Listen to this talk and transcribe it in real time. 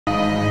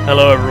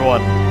Hello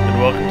everyone,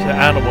 and welcome to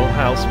Animal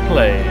House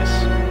Plays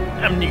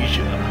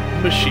Amnesia,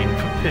 Machine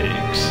for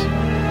Pigs.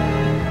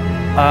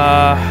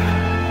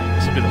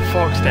 This will be the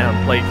Foxdown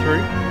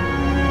playthrough.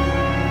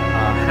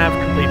 I have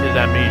completed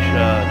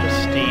Amnesia,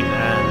 Justine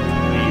and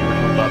the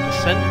original Dark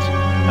Descent,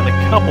 and a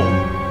couple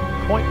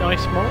quite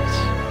nice mods,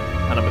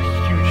 and I'm a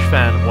huge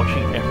fan of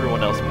watching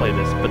everyone else play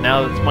this, but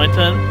now that it's my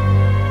turn,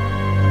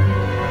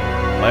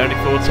 my only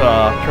thoughts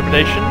are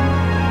trepidation,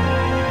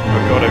 oh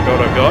god, oh god,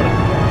 oh god.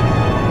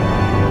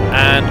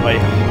 And I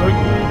hope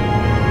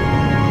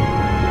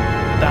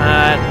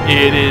that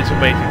it is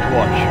amazing to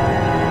watch.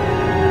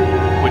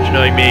 Which,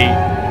 knowing me,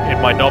 it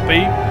might not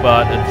be,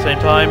 but at the same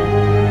time,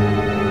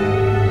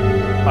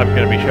 I'm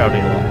going to be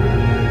shouting a lot.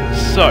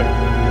 So,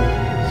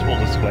 small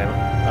disclaimer,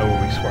 I will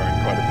be swearing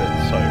quite a bit,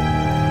 so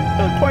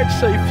quite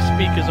safe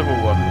speakers of a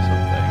work or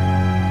something.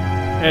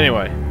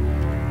 Anyway,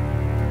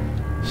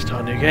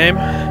 start new game.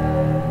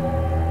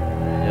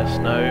 Yes,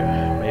 no,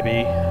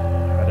 maybe.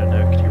 I don't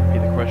know, could you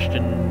repeat the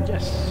question?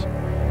 Yes.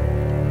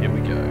 Here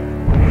we go.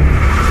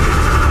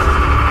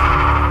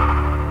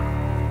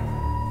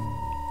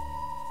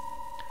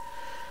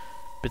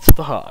 Bits of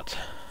the heart.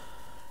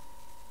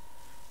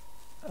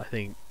 I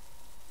think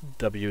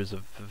W is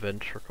a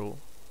ventricle.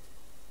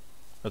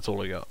 That's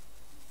all I got.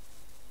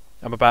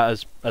 I'm about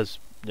as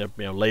you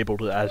know,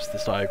 labelled as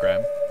this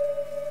diagram.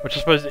 Which I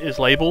suppose is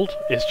labelled,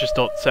 it's just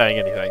not saying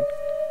anything.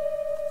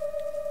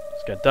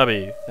 Let's go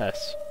W,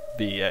 S,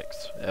 B,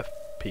 X, F,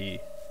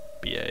 P,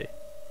 B, A.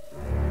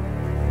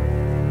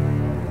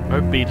 I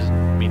hope B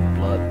doesn't mean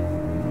blood.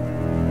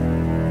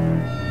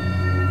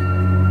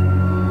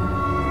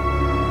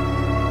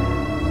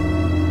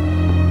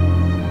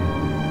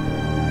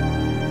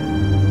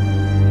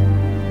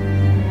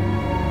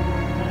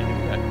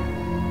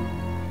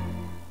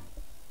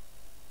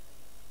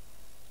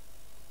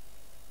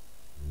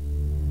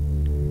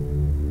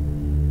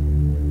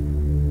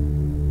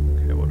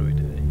 Okay, what do we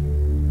do?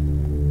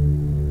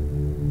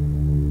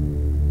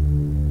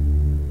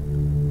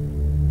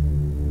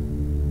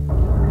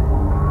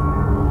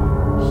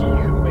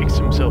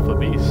 Himself a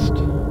beast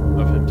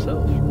of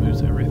himself,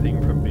 removes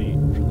everything from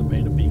the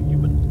main of being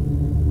human.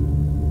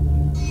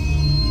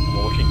 I'm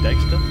watching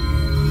Dexter.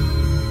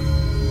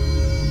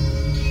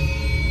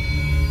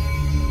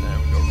 Now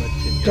we've got Red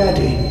Tin.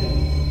 Daddy,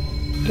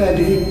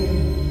 Daddy,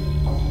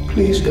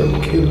 please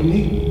don't kill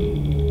me.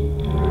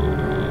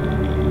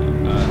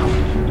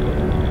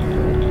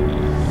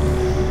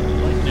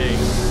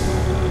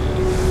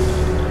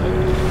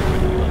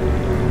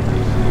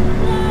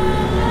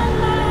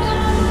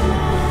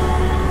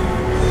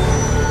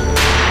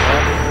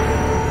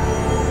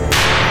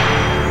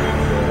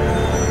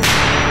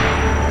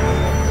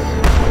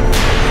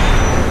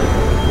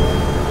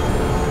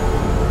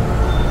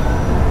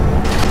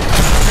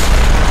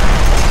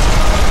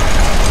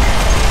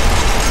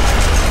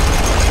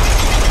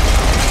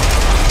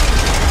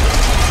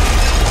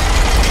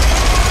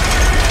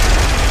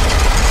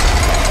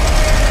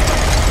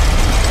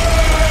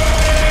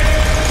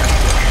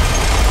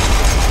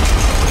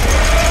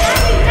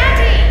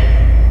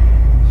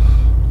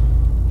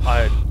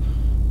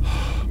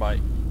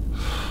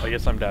 I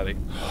guess I'm Daddy.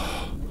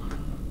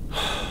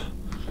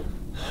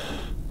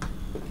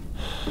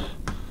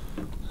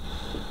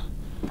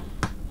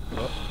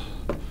 Oh.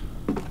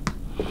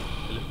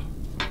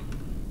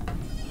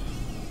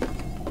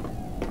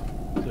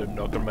 Is there a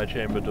knock on my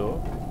chamber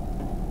door?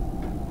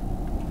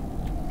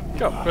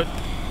 Sure, good.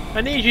 I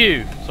need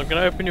you! So I'm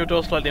gonna open your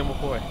door slightly and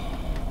walk away.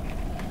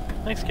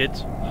 Thanks,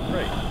 kids.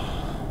 Great.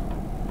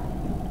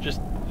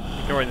 Just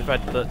ignoring the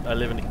fact that I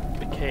live in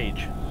a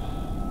cage.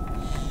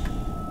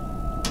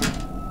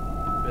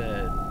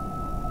 Bed.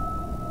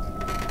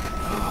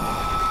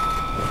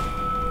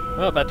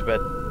 Well, back to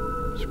bed.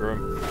 Screw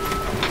him.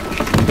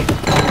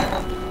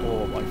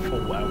 Or I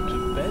fall out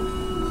of bed.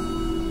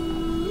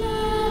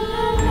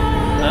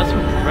 That's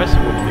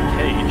impressive with the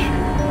cage.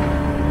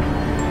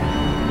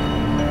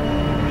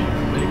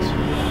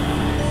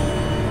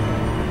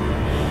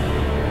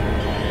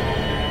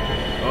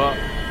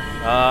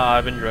 Oh,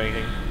 I've been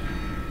drinking.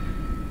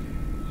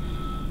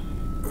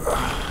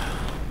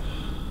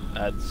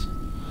 That's,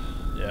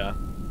 yeah,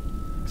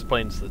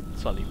 explains the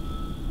slightly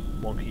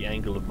wonky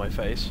angle of my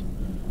face.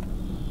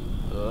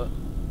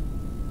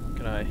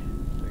 Can I?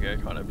 Okay, I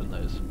can't open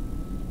those.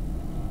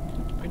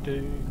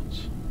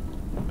 Paintings.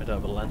 Might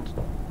have a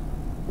lantern.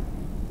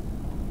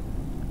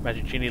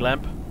 Magic genie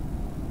lamp.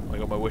 I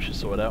got my wishes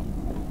sorted out.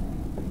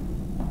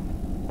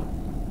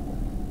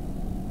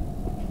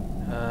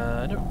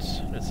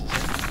 Notes. Notes the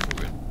same. All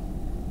good.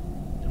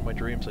 In my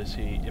dreams I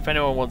see... If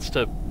anyone wants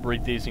to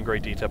read these in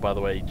great detail, by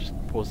the way, just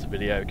pause the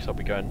video, because I'll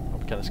be kind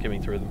of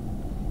skimming through them.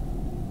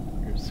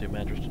 You can see a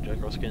man dressed in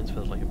Jack Ross skins,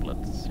 feels like a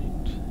blood seat.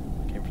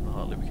 That came from the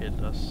heart,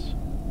 lubricated us.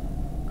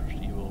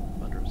 Crushed evil,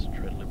 murderous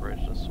tread,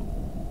 liberated us all.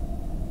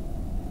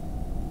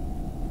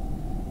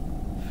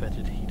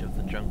 Fetid heat of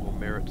the jungle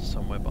mirrored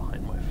somewhere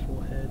behind my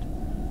forehead.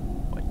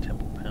 My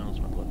temple pounds,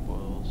 my blood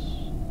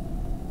boils.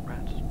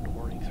 Rat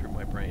gnawing through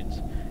my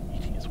brains,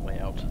 eating its way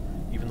out.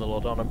 Even the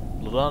laudanum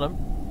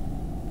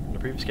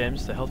previous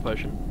games, the health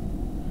potion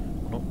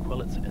will not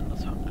quell its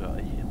endless hunger.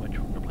 I hear my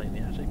children are playing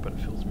in the attic, but it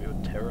fills me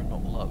with terror,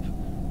 not love.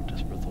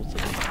 Desperate thoughts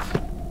of these.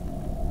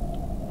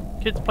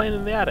 Kids playing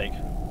in the attic.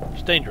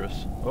 It's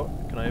dangerous. Oh,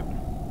 can I open?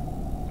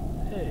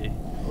 Hey.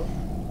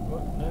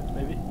 What? No,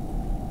 maybe.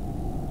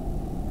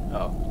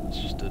 Oh,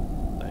 it's just a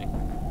thing.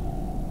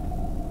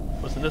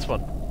 What's in this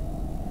one?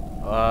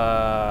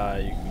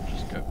 You can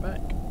just go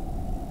back.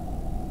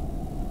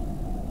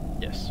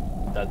 Yes,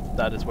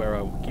 that is where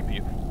I will keep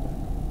you.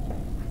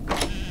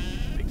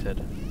 Pig's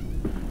head.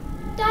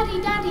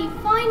 Daddy, Daddy,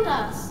 find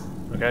us!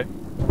 Okay.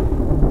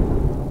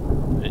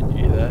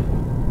 You there?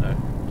 No.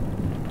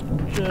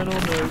 Channel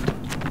note.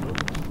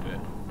 Okay.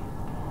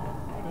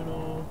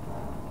 Channel.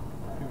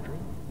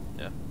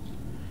 Yeah.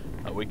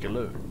 A week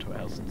alone, 2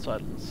 hours in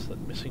silence. That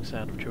missing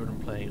sound of children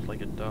playing is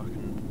like a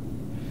darkened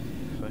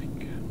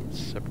vacant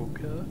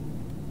sepulchre,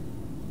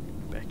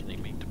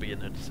 beckoning me to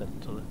begin a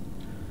descent to the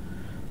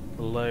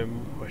below,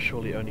 where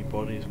surely only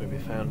bodies may be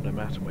found. No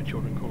matter my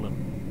children call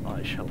them,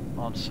 I shall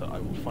answer. I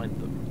will find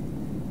them.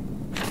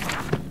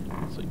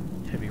 It's like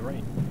heavy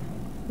rain.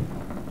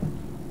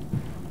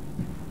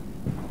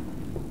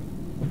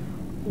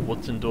 Ooh,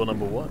 what's in door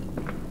number 1?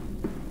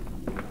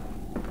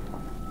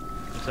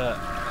 What's that?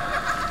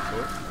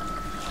 Oh.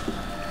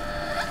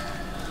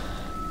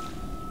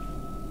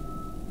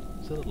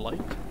 Is that a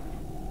light?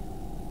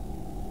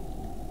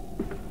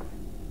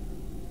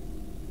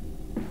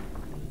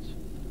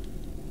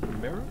 A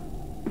mirror?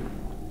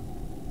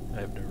 I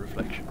have no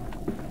reflection.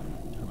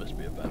 I must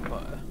be a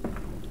vampire.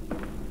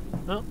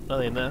 Oh,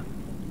 nothing in there.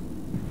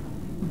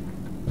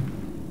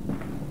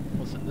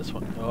 What's in this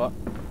one? Oh.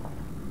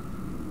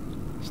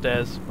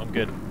 Stairs. I'm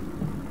good.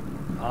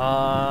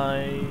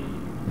 I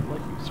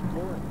like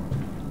exploring.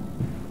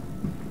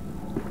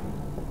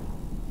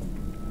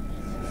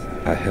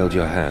 I held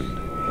your hand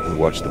and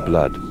watched the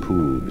blood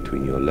pool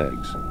between your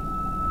legs.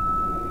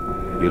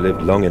 You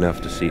lived long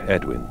enough to see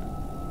Edwin,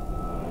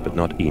 but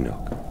not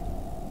Enoch.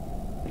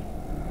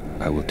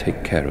 I will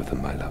take care of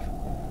them, my love.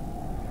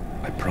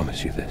 I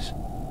promise you this.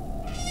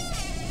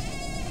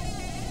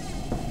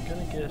 I'm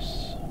gonna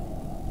guess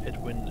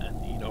Edwin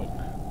and Enoch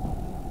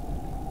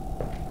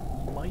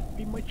might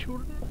be my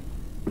children?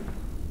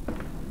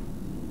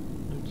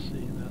 Don't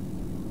see that.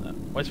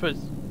 Well, I suppose...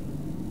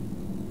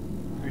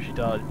 Who she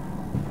died?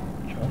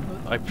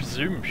 Childhood? I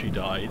presume she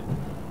died.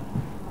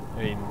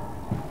 I mean...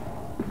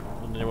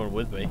 Wasn't anyone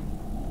with me.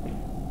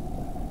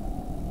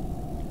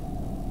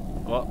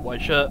 What?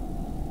 White shirt?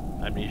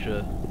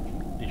 Amnesia.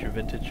 Amnesia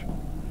vintage.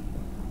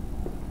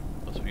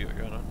 What's we got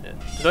going on here?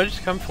 Did I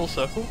just come full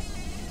circle?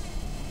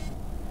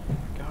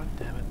 God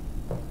damn it.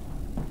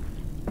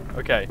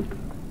 Okay.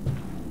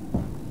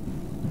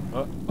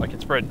 Oh, I can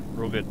spread.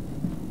 We're all good.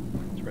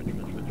 Spread.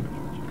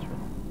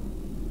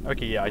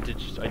 Okay, yeah, I did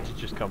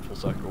just come full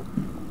circle.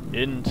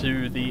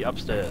 Into the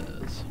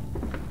upstairs.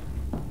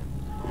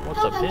 What's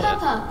up here?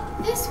 Papa,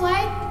 this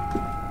way!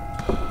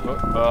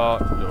 No.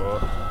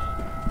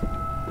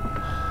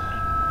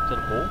 Is that a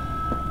ball?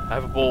 I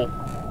have a ball.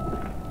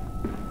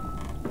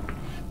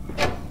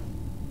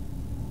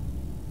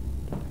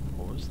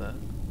 What was that?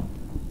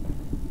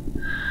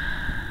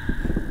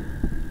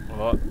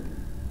 What?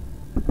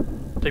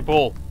 Take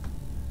ball!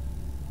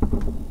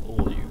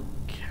 Oh, you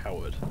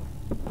coward.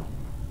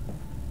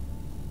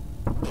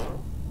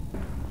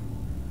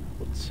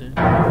 What's in?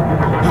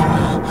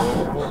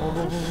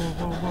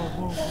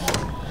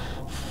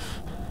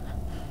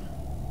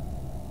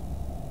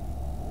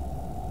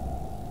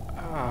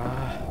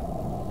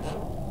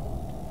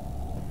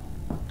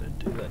 Don't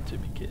do that to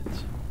me,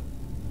 kids.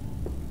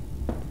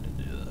 Don't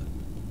do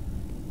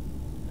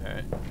that.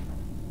 Alright.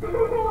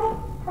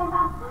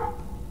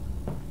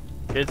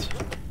 Kids.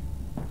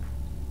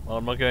 Well,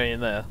 I'm not going in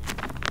there.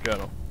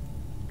 Journal.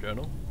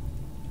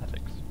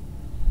 Attics.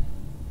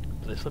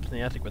 They slept in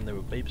the attic when they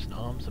were babes in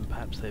arms, and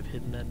perhaps they've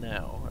hidden there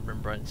now. I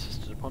remember I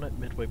insisted upon it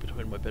midway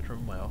between my bedroom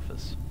and my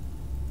office.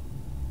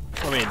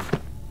 I mean...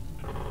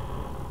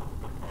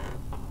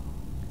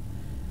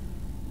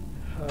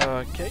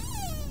 Okay.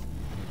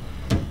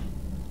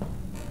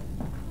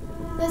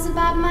 There's a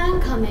bad man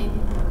coming.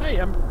 Hey,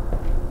 I'm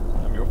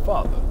your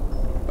father.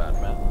 Not a bad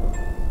man.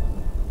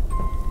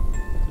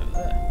 Over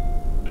there.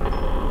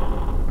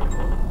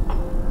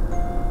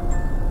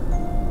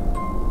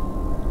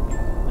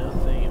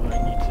 Nothing I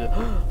need to...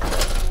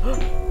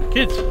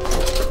 Kids!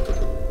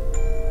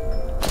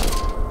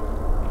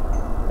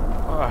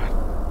 Ah.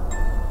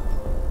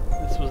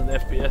 This was an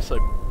FPS, I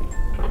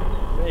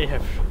may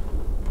have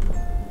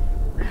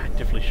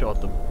reactively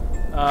shot them.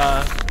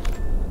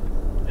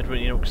 Edwin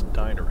Enoch's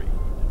diary.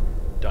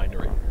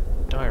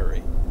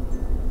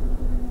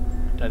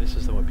 Daddy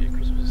says there won't be a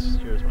Christmas.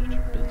 You're as much too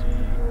busy.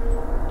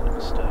 Don't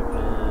disturb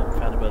him.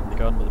 Found a bird in the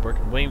garden with a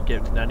broken wing.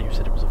 Gave it to Nanny, who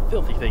said it was a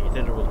filthy thing.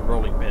 Intended it was a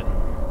rolling bin.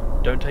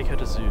 Don't take her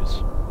to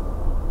zoos.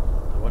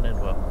 That won't end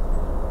well.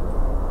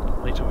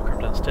 Later we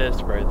crept downstairs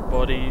to bury the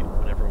body.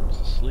 When everyone was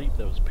asleep,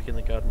 there was a pig in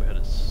the garden. We heard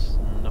it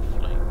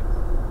snuffling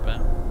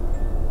about.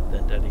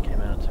 Then Daddy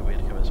came out and said we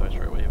had to come inside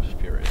straight away. He was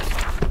furious.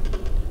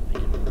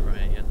 Thank you for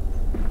crying again.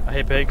 I I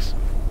hate pigs.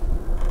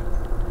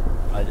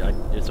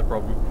 It's a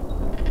problem.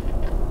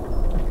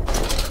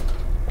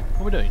 What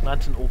are we doing?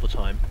 Lantern all the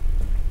time.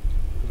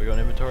 Have we got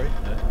an inventory?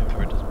 No,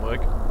 inventory doesn't work.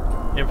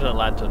 Infinite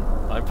lantern.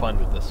 I'm fine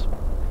with this.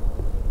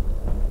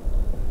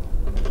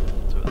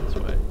 Let's do it this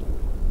way.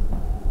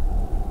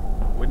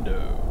 Window.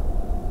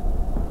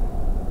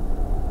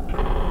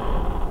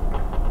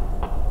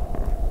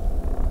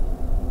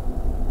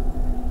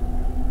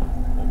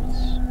 What was...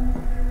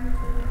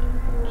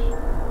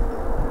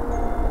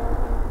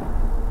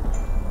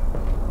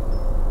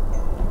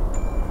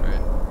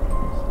 Right.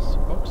 Is this a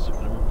box?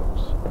 Superman box.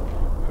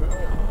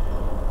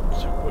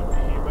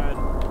 Superman.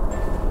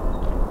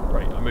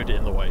 Right, I moved it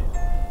in the way.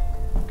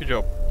 Good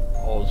job,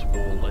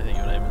 Oswald, I think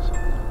your name is. Go.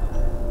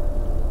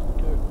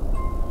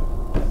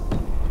 What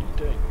are you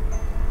doing?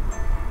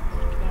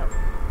 Get out.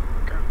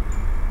 Go.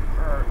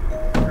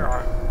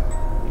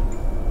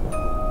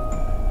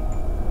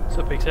 What's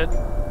up, Big Head?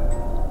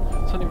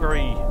 Something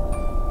very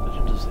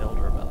Legend of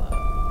Zelda about that.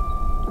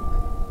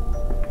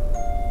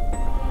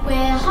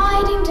 We're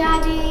hiding,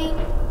 Daddy.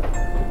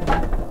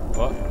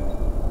 What?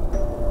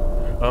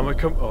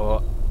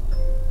 Oh.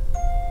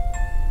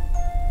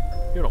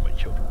 You're not my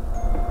children.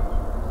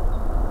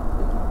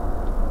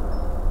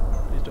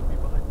 Please don't be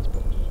behind this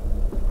box.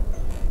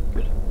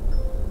 Good.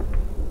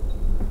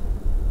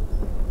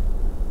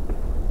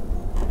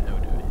 How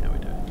we doing? How we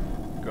doing?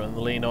 Going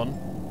the lean on.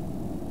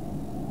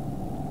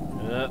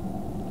 Yeah.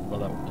 Well,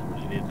 that wasn't what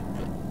you needed.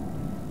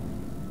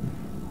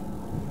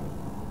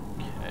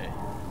 Okay.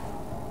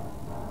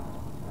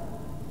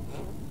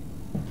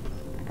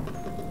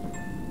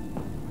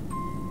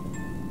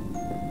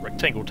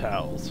 Rectangle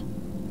towels.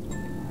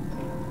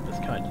 This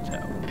kind of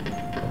towel.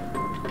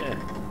 Yeah.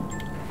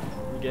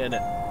 I'm getting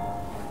it.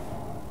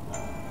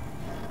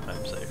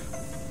 I'm safe.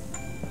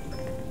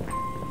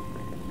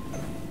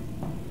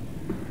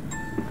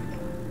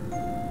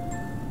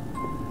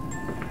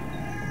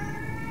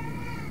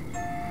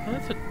 Oh,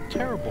 that's a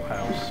terrible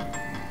house.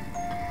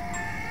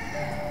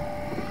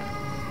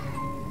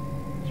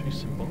 Should be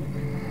symbolic.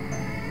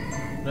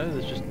 No,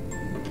 there's just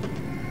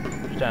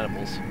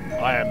animals.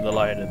 I am the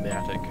lion in the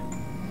attic.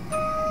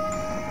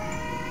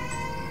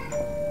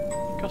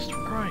 God,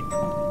 stop crying.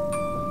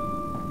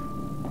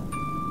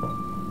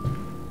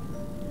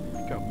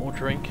 Got more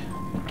drink.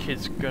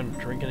 Kids going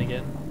drinking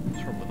again.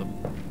 What's wrong with them?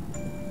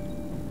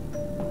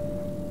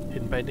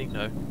 Hidden painting?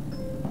 No.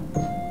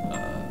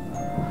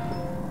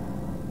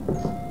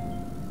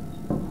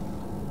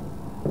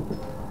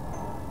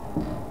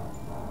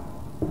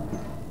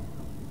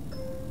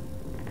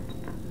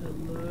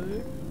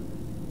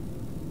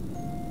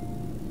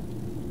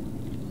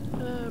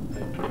 Hello.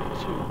 Page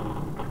 2.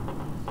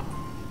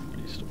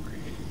 Please stop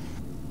reading.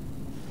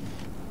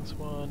 This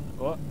one.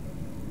 What?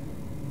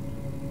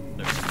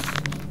 No.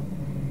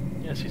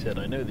 Yes, he said,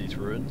 I know these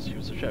ruins. He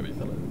was a shabby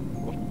fellow.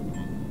 What?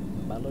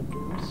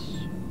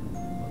 Maladors?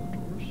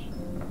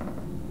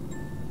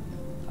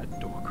 That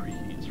door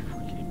creaky is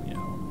freaking me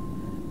out.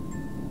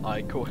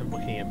 I caught him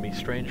looking at me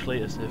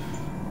strangely as if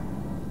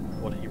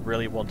what he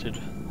really wanted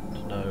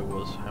to know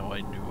was how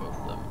I knew of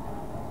them.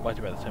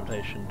 Biting about the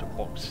temptation to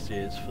box his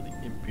ears for the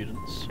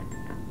impudence.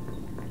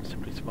 I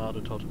simply smiled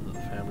and told him that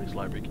the family's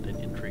library contained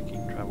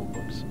intriguing travel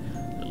books.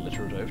 The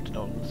literate oaf did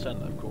not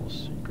understand that, of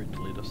course. He agreed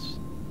to lead us.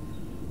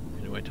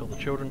 Anyway, tell the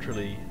children,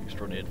 truly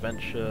extraordinary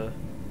adventure.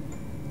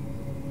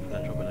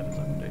 Financial benefits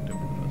I predict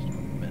over the first of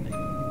many.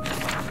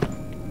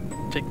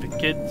 Take the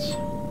kids.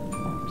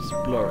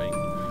 Exploring.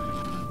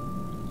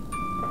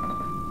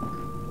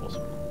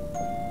 Awesome.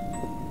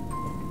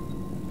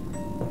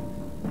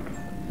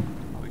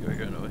 Are we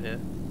going over here?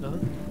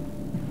 Nothing?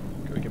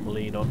 Can we give him a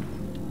lean on?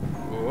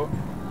 Oh.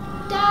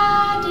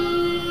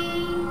 Daddy!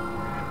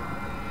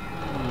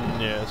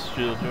 Yes,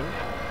 children.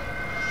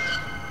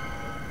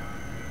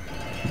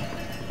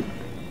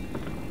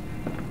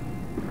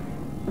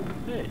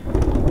 Hey,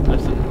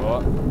 that's the door.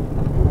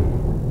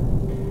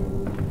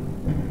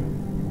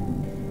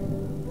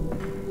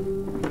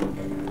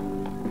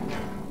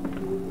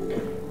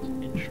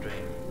 Interesting.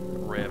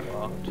 Rare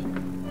part.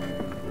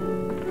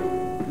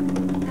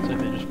 So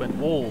they just went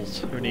walls.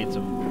 Who needs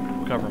them?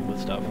 We'll cover them with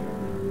stuff.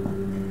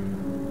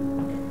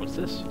 What's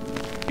this?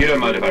 You don't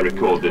mind if I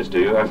record this, do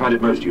you? I find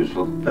it most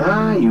useful.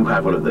 Ah, you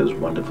have one of those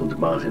wonderful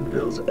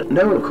Martinvilles.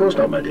 No, of course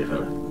not, my dear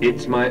fellow.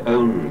 It's my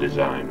own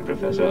design,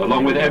 Professor,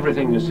 along with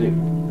everything you see.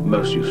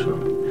 Most useful.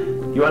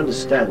 You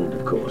understand,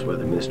 of course, why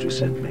the Ministry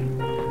sent me.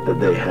 That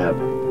they have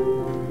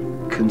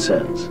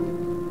concerns.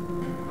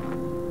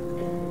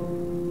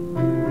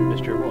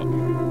 Mystery of what?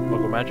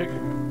 Muggle magic?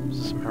 Is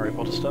this some Harry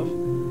Potter stuff?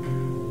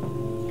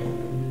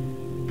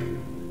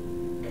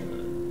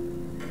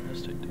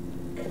 Let's take it.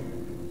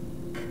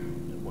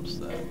 What's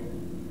that?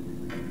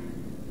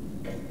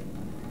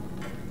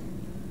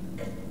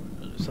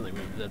 Something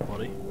with a dead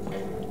body.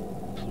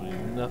 Absolutely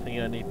nothing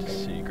I need to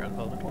see.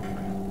 Grandfather clock.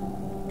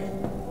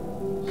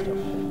 Stuff.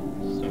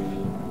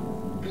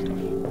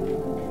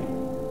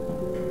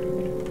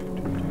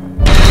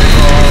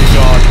 Oh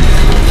god.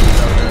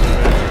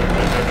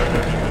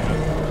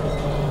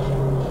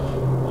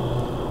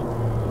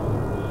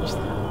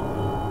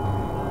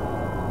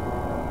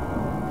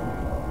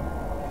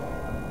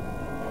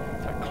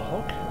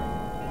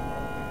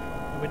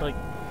 like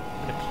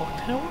in a clock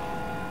tower?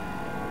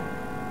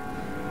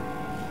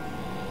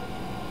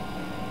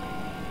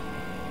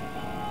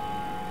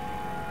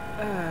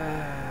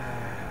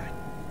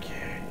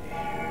 Okay.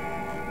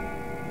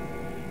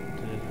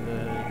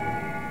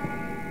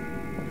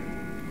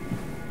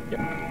 Yep,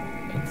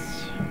 that's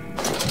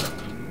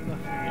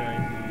nothing I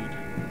need to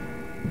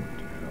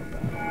know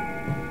about.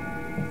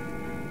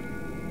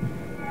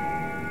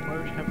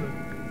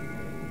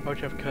 Why would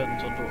you have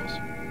curtains on doors?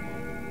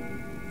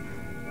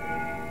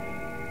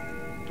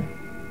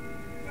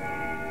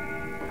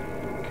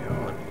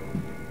 God.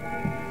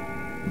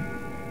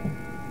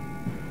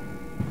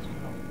 What's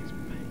going on with these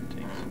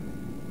paintings?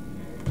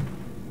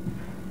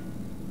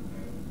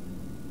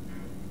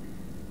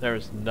 There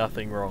is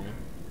nothing wrong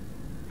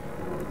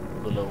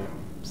with the little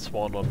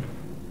swan on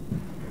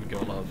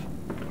Girl Love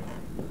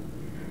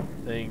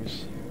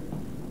things.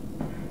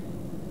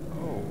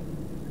 Oh.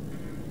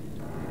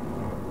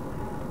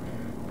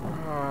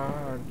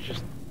 I'm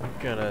just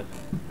gonna...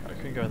 I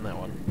couldn't go in that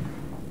one.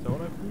 Is that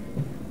one open?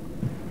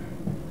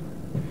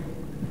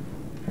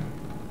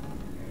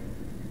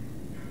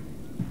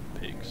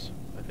 Pigs,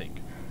 I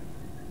think.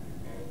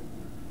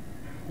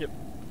 Yep.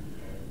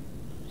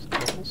 Some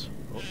apples.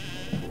 Oh,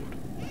 board.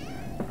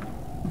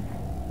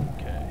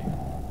 Okay.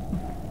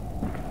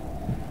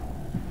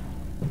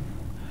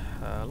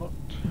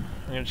 Locked.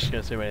 I'm just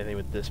gonna see if anything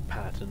with this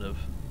pattern of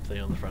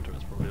thing on the front of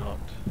it's probably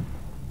locked.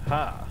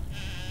 Ha!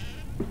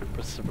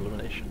 Process of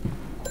elimination.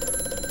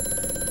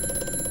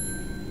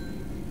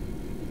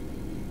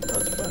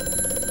 That's fine.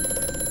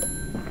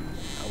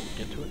 I will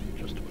get to it in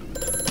just a moment.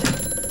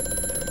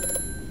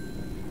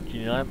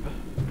 Genie lamp.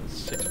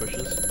 6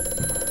 wishes. Let's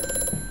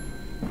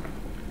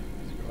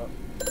go up.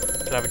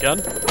 Can I have a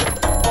gun?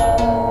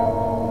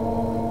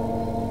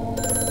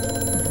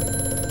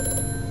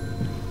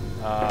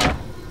 I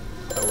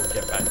will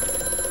get back.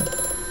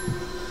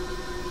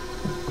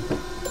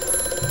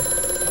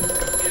 I'm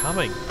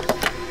coming.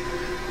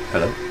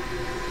 Hello?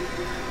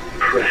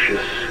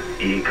 Precious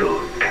eagle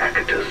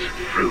cactus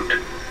fruit.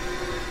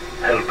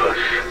 Help us.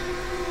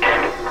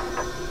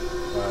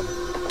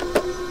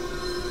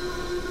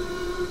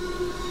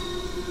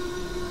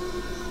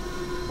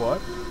 What?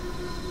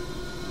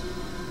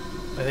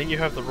 I think you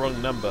have the wrong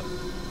number.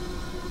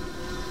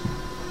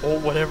 Or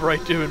whatever I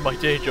do in my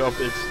day job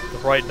is the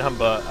right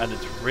number, and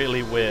it's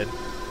really weird.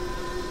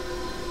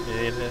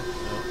 In here?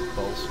 No,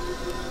 balls.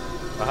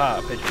 Aha,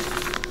 a pigeon.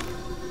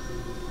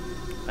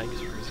 Thanks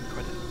for using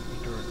credit.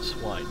 Ignorant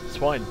swine.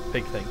 Swine,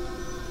 big thing.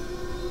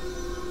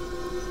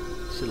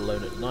 Sit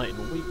alone at night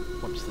and weep.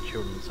 Watch the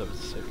children in service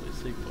safely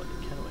asleep, but you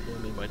cannot hear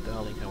me, my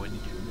darling, how I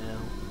need you now.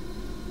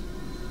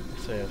 I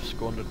say I've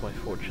squandered my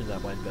fortune,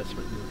 that my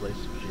investment in the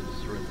latest machines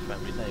has ruined the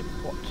family name.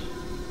 What?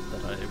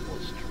 That I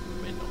was to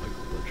remain a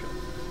local butcher.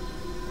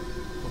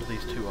 What are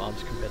these two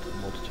arms compared to the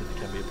multitude that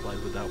can be applied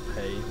without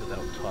pay,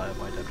 without tire,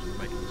 by adapting the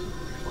mechanism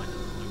refined in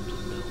the looms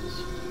and mills?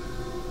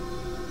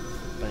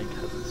 If the bank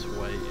has its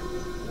way, it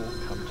will all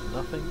come to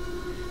nothing.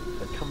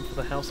 If they come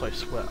for the house, I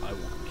swear I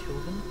will kill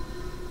them.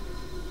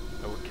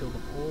 I will kill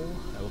them all.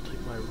 I will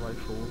take my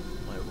rifle.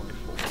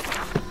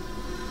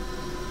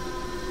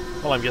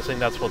 Well, I'm guessing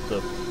that's what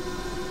this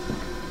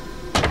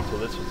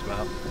was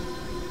about.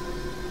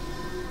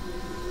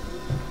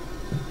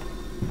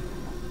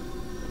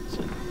 What's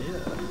in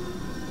here?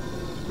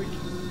 Sweet.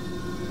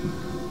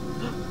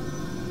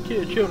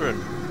 Cute children.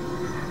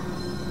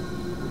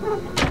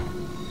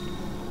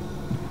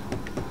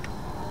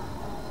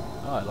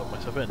 Oh, I locked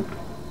myself in.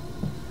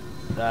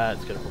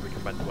 That's gonna probably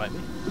come back to bite me.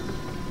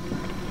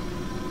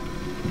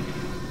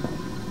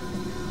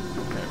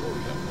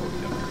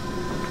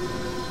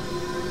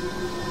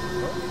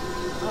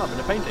 Oh, I'm in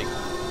a painting.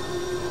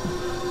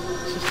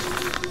 It's just...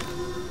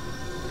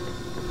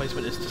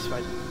 Replacement is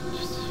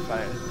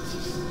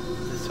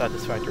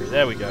dissatisfactory.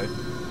 There we go. A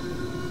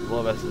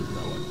lot of S is in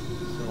that one.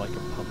 So like a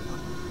pump.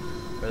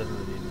 Rather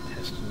than the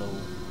intestinal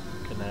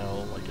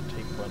canal, like a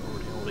tape run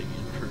already holding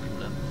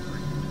intrusion and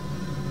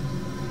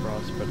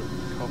brass better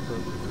than copper,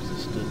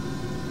 resistant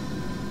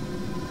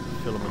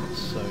filament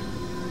sewn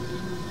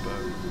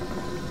bone.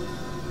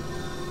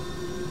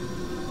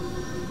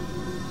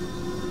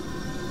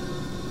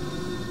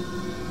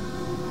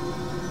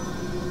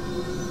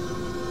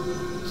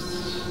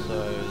 So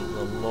there's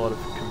a lot of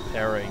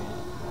comparing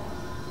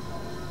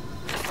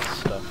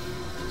stuff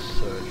to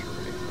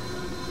surgery.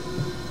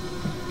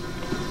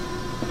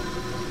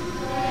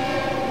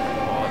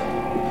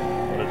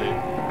 What do?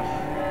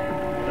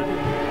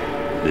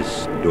 This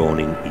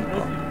dawning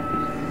epoch,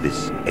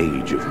 this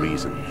age of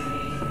reason,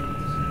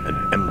 an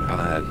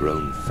empire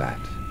grown fat,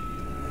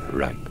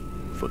 ripe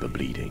for the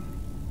bleeding.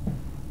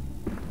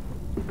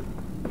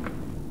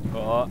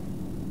 Oh,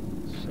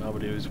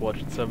 somebody who's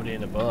watching somebody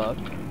in a bar.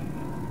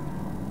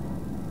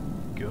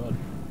 God.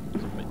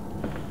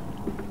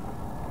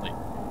 Like,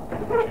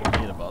 watching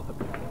me in a bar.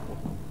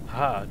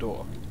 Ha,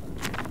 door.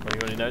 What, you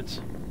got any notes?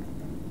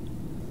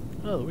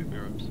 Oh, the weeping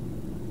rooms.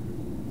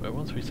 Where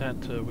once we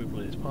sat, we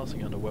believe is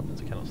passing under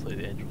weapons that cannot slay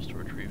the angels to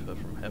retrieve her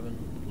from heaven.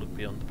 Look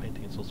beyond the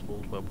painting and saw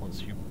spoiled where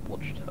once you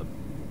watched her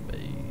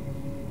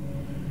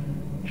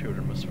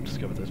Children must have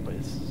discovered those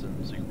places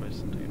and secret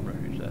places and taken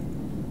refuge there.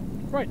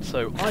 Right,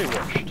 so I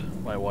watched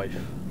my wife,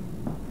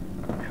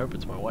 I hope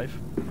it's my wife,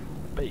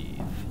 bathe.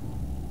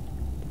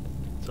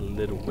 It's a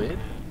little weird.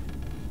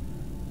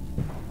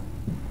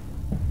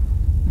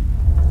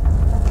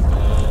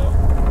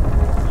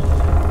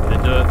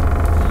 Didn't do it.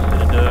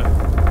 Didn't do it.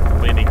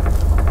 I'm leaning.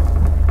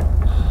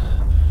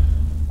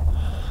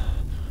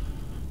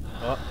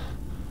 Oh.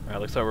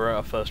 Alright, looks like we're at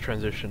our first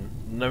transition.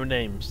 No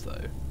names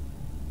though.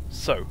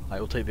 So, I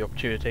will take the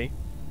opportunity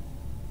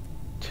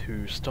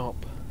to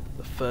stop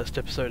the first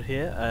episode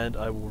here, and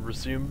I will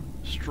resume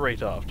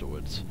straight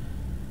afterwards.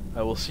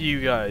 I will see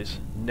you guys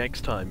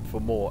next time for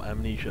more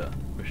Amnesia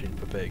Machine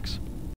for Pigs.